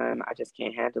damn time, I just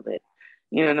can't handle it.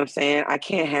 You know what I'm saying? I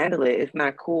can't handle it. It's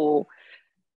not cool.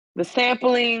 The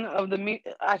sampling of the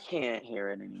music, I can't hear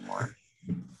it anymore.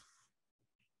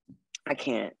 I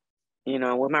can't. You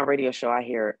know, with my radio show, I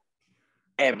hear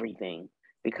everything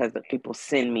because the people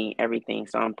send me everything.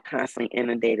 So I'm constantly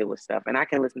inundated with stuff. And I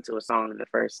can listen to a song in the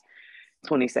first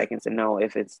 20 seconds and know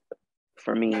if it's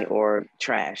for me or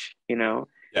trash, you know?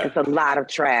 yeah. It's a lot of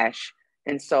trash.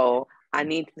 And so I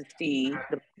need to see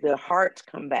the heart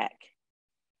come back.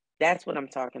 That's what I'm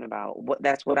talking about.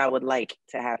 That's what I would like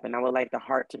to happen. I would like the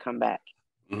heart to come back.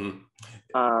 Mm-hmm.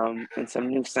 And some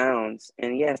new sounds.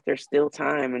 And yes, there's still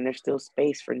time and there's still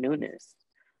space for newness.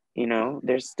 You know,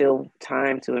 there's still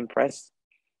time to impress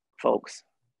folks,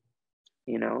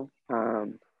 you know.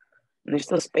 And there's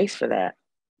still space for that.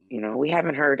 You know, we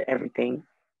haven't heard everything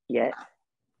yet,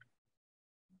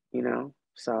 you know.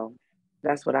 So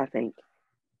that's what I think.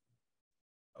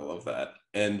 I love that.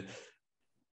 And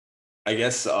I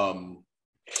guess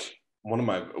one of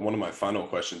my final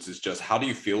questions is just how do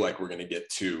you feel like we're going to get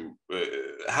to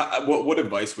what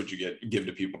advice would you give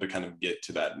to people to kind of get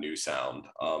to that new sound,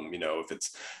 if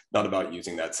it's not about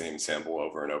using that same sample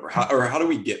over and over, how do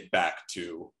we get back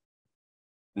to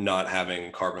not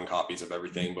having carbon copies of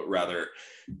everything, but rather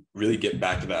really get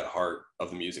back to that heart of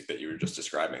the music that you were just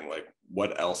describing? Like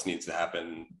what else needs to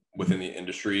happen within the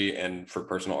industry and for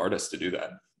personal artists to do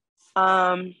that?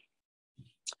 um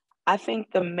I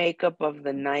think the makeup of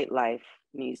the nightlife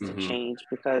needs to Mm-hmm. change,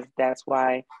 because that's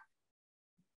why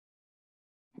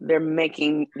they're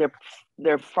farting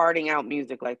out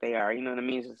music like they are. You know what I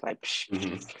mean? It's just like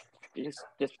Mm-hmm.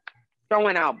 just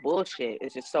throwing out bullshit.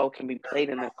 It's just so it can be played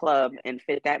in the club and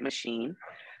fit that machine.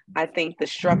 I think the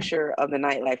structure of the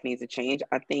nightlife needs to change.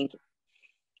 I think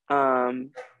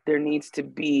there needs to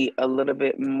be a little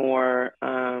bit more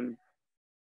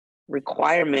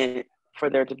requirement for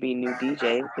there to be new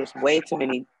DJs. There's way too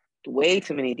many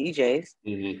DJs.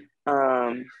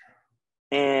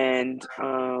 And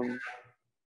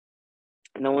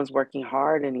no one's working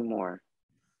hard anymore.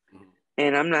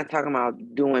 And I'm not talking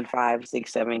about doing 5,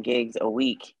 6, 7 gigs a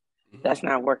week. That's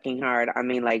not working hard. I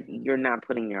mean, like, you're not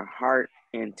putting your heart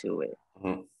into it.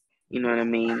 You know what I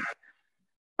mean?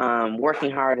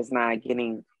 Working hard is not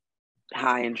getting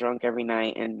high and drunk every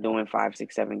night and doing 5,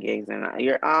 6, 7 gigs. And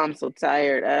I'm so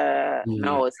tired.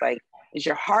 No, it's like, is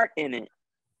your heart in it?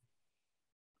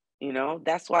 You know,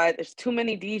 that's why there's too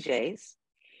many DJs.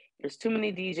 There's too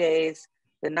many DJs.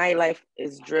 The nightlife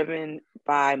is driven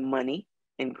by money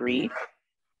and greed.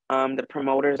 The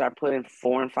promoters are putting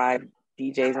 4 and 5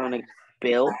 DJs on a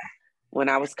bill. When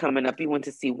I was coming up, you went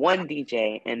to see one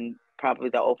DJ and probably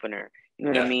the opener. You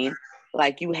know what I mean?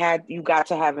 Like, you got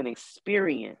to have an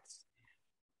experience.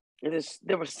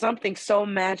 There was something so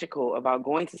magical about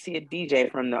going to see a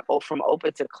DJ from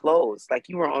open to close. Like,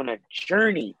 you were on a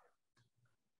journey.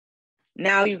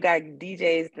 Now you got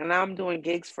DJs, and I'm doing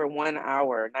gigs for 1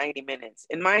 hour, 90 minutes.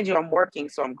 And mind you, I'm working,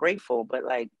 so I'm grateful. But,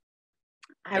 like,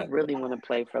 I really want to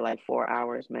play for like 4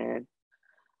 hours, man.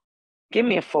 Give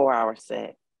me a 4-hour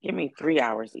set. Give me 3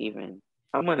 hours even.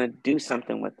 I'm going to do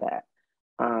something with that.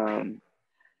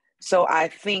 So I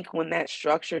think when that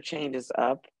structure changes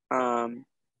up,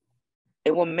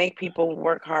 it will make people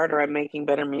work harder at making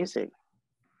better music.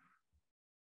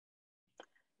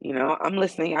 You know, I'm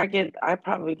listening. I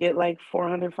probably get like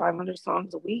 400, 500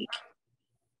 songs a week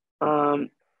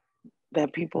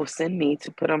that people send me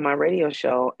to put on my radio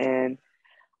show. And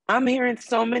I'm hearing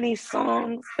so many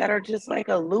songs that are just like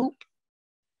a loop.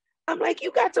 I'm like,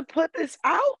 you got to put this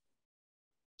out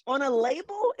on a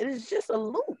label? It is just a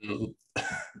loop.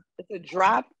 It's a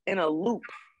drop and a loop.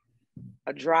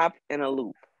 A drop and a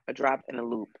loop. A drop and a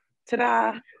loop.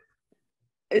 Ta-da!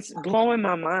 It's blowing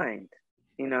my mind,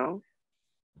 you know?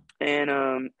 And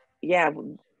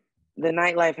the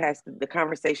nightlife the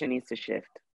conversation needs to shift.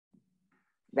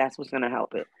 That's what's going to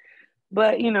help it.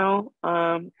 But, you know,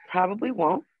 probably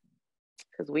won't,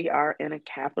 because we are in a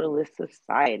capitalist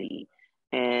society.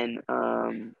 And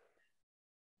I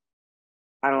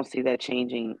don't see that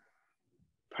changing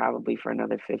probably for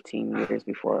another 15 years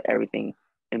before everything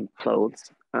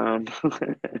implodes. Before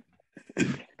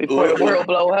the world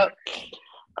blow up.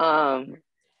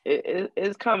 It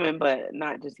is coming, but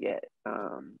not just yet.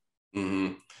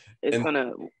 We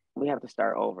have to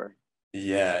start over.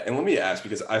 Yeah. And let me ask,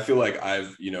 because I feel like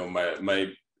I've, you know,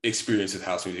 my experience with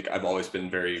house music, I've always been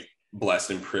very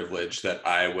blessed and privileged that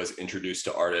I was introduced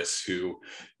to artists who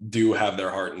do have their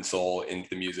heart and soul into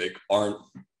the music, aren't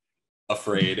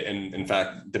afraid, and in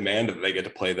fact demand that they get to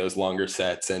play those longer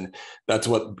sets. And that's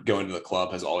what going to the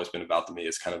club has always been about to me,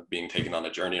 is kind of being taken on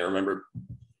a journey. I remember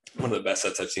one of the best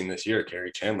sets I've seen this year,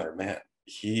 Kerry Chandler, man,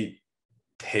 he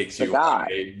takes you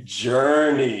on a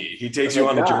journey. He takes you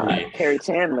on a journey. Kerry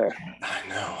Chandler. I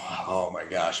know. Oh my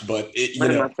gosh. But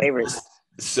one of my favorites.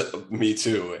 So, me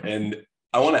too. And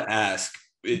I want to ask,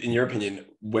 in your opinion,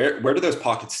 where do those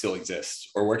pockets still exist,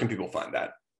 or where can people find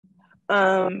that?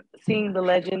 Seeing the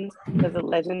legends, because the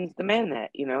legends demand that,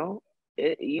 you know.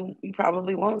 You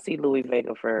probably won't see Louie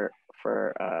Vega for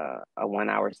a 1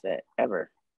 hour set ever,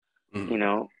 you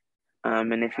know.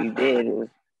 And if you did,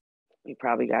 you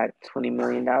probably got $20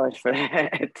 million for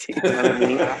that. You know what I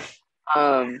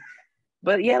mean?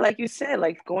 But yeah, like you said,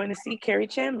 like going to see Kerry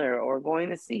Chandler or going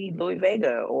to see Louie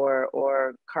Vega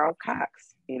or Carl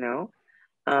Cox, you know.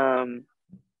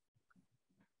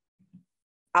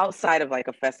 Outside of like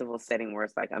a festival setting where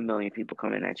it's like 1 million people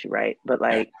coming at you, right? But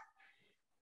like,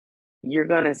 you're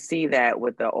gonna see that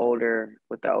with the OGs,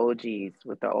 with the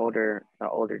older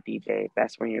DJs.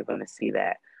 That's when you're gonna see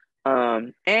that.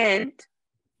 And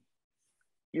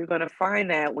you're gonna find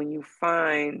that when you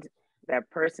find that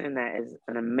person that is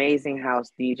an amazing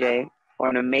house DJ or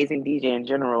an amazing DJ in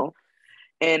general,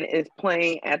 and is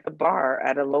playing at the bar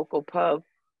at a local pub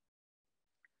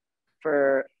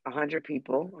for 100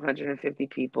 people, 150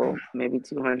 people, maybe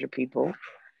 200 people.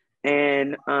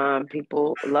 And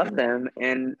people love them,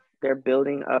 and they're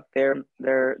building up their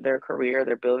career.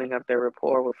 They're building up their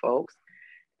rapport with folks,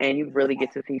 and you really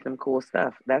get to see some cool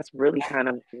stuff. That's really kind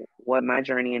of what my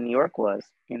journey in New York was,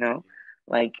 you know,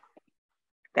 like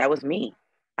that was me.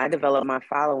 I developed my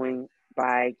following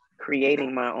by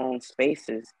creating my own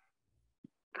spaces,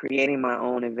 creating my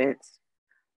own events,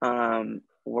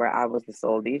 where I was the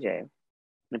sole DJ,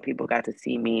 and people got to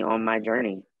see me on my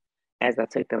journey as I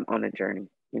took them on a journey,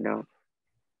 you know.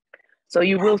 So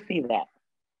you will see that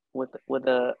with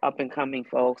the up and coming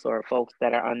folks or folks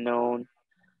that are unknown,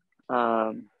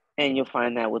 and you'll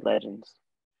find that with legends.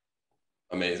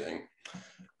 Amazing.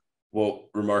 Well,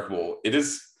 remarkable. It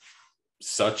is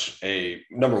such a,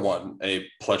 number one, a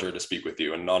pleasure to speak with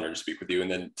you and an honor to speak with you.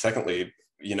 And then secondly,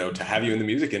 to have you in the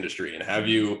music industry and have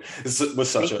you, this was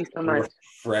such Thank a you so much.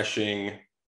 refreshing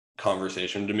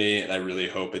conversation to me. And I really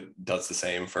hope it does the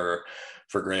same for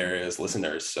Gray Area's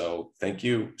listeners. So thank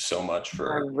you so much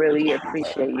for. I really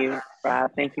appreciate you,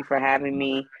 Rob. Thank you for having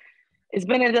me. It's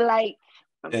been a delight.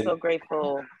 I'm so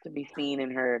grateful to be seen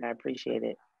and heard. I appreciate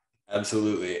it.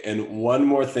 Absolutely. And one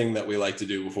more thing that we like to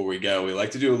do before we go, we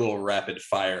like to do a little rapid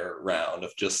fire round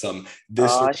of just some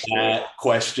this or that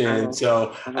question.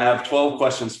 So I have 12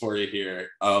 questions for you here.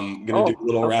 I'm going to do a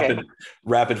little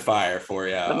rapid fire for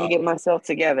you. Let me get myself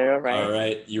together. All right. All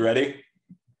right. You ready?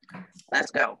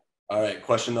 Let's go. All right.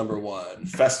 Question number 1,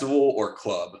 festival or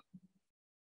club?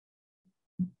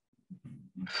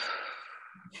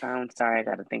 I'm sorry. I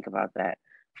got to think about that.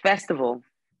 Festival.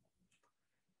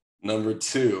 Number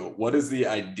 2, what is the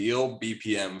ideal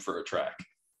BPM for a track?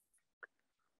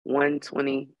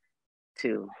 122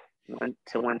 to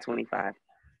 125.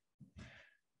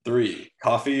 3,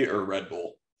 coffee or Red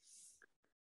Bull?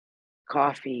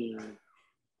 Coffee.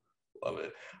 Love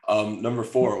it. Number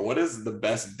 4, what is the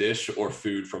best dish or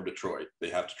food from Detroit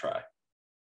they have to try?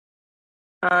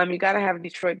 You got to have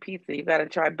Detroit pizza. You got to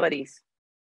try Buddy's.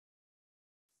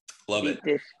 Love it.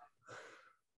 Dish.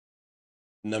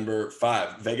 Number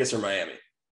 5, Vegas or Miami?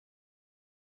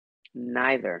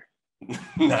 Neither.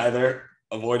 Neither.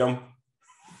 Avoid them.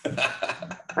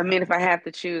 I mean, if I have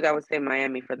to choose, I would say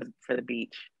Miami for the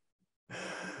beach.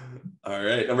 All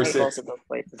right. Number 6. Both of those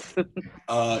places.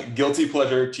 Guilty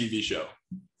pleasure TV show.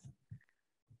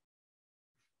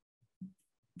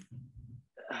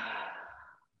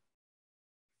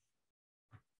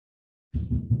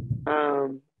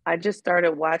 I just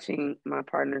started watching, my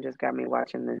partner just got me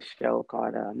watching this show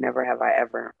called Never Have I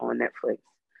Ever on Netflix.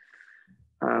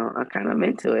 I'm kind of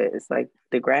into it. It's like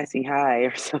Degrassi High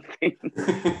or something.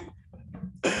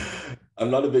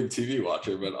 I'm not a big TV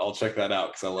watcher, but I'll check that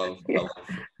out because I love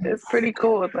It's pretty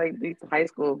cool. It's like these high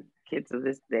school kids of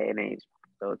this day and age.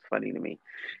 So it's funny to me.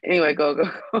 Anyway, go.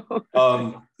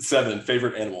 7,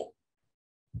 favorite animal.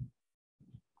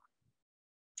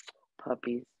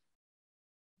 Puppies.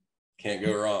 Can't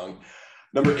go wrong.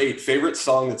 Number 8, favorite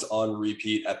song that's on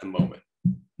repeat at the moment.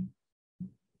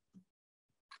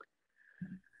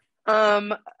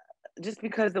 Just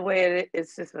because the way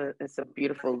it's a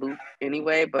beautiful loop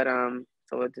anyway, but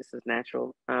so it just is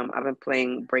natural. I've been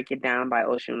playing Break It Down by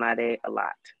Oceanlade a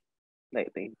lot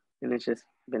lately, and it's just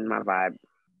been my vibe.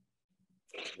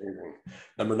 Amazing.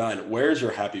 Number 9, where's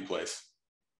your happy place?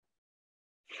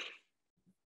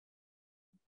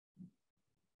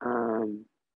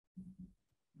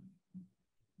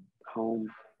 Home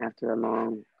after a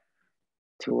long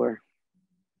tour.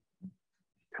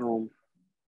 Home.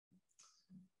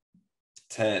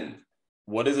 10,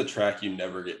 what is a track you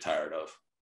never get tired of?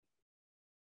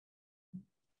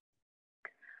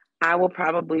 I will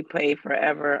probably play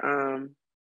forever.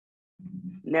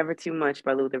 Never Too Much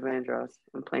by Luther Vandross.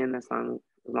 I'm playing that song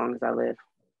as long as I live.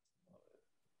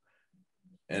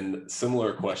 And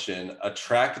similar question, a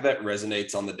track that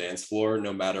resonates on the dance floor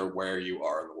no matter where you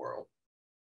are in the world.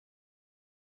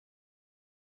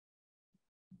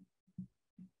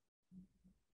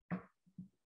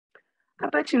 I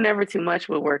bet you Never Too Much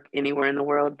would work anywhere in the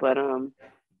world, but and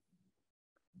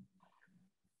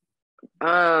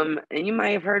you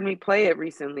might have heard me play it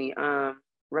recently.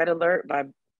 Red Alert by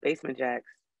Basement Jaxx.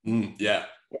 Yeah.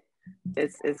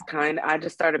 It's kind of, I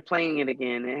just started playing it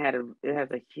again. It has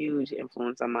a huge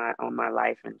influence on my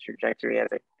life and trajectory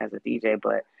as a DJ,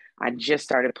 but I just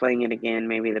started playing it again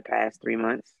maybe the past 3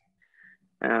 months.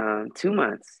 2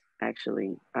 months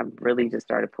actually. I really just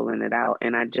started pulling it out,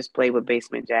 and I just played with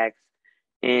Basement Jaxx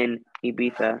in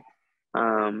Ibiza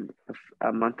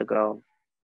a month ago.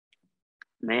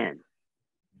 Man,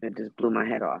 it just blew my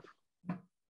head off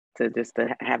to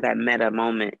have that meta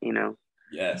moment,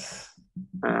 Yes.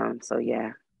 So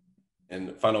yeah.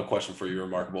 And final question for you,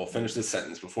 Remarkable. Finish this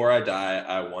sentence. Before I die,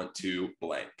 I want to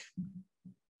blank.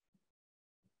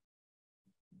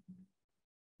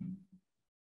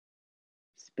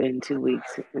 Spend 2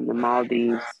 weeks in the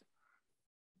Maldives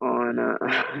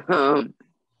on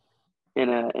in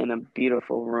a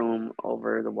beautiful room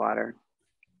over the water.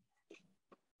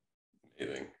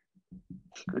 Amazing.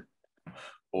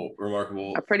 Well,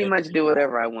 Remarkable. I pretty much do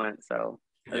whatever I want, so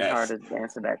it's hard to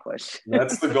answer that question.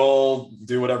 That's the goal.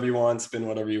 Do whatever you want, spin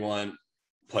whatever you want,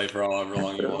 play for however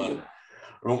long you want.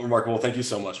 Remarkable. Thank you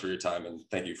so much for your time, and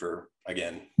thank you for,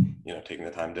 again, taking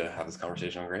the time to have this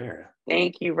conversation on Gray Area.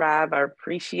 Thank you, Rob. I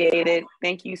appreciate it.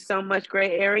 Thank you so much,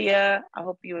 Gray Area. I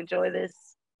hope you enjoy this.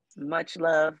 Much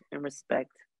love and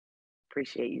respect.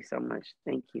 Appreciate you so much.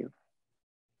 Thank you.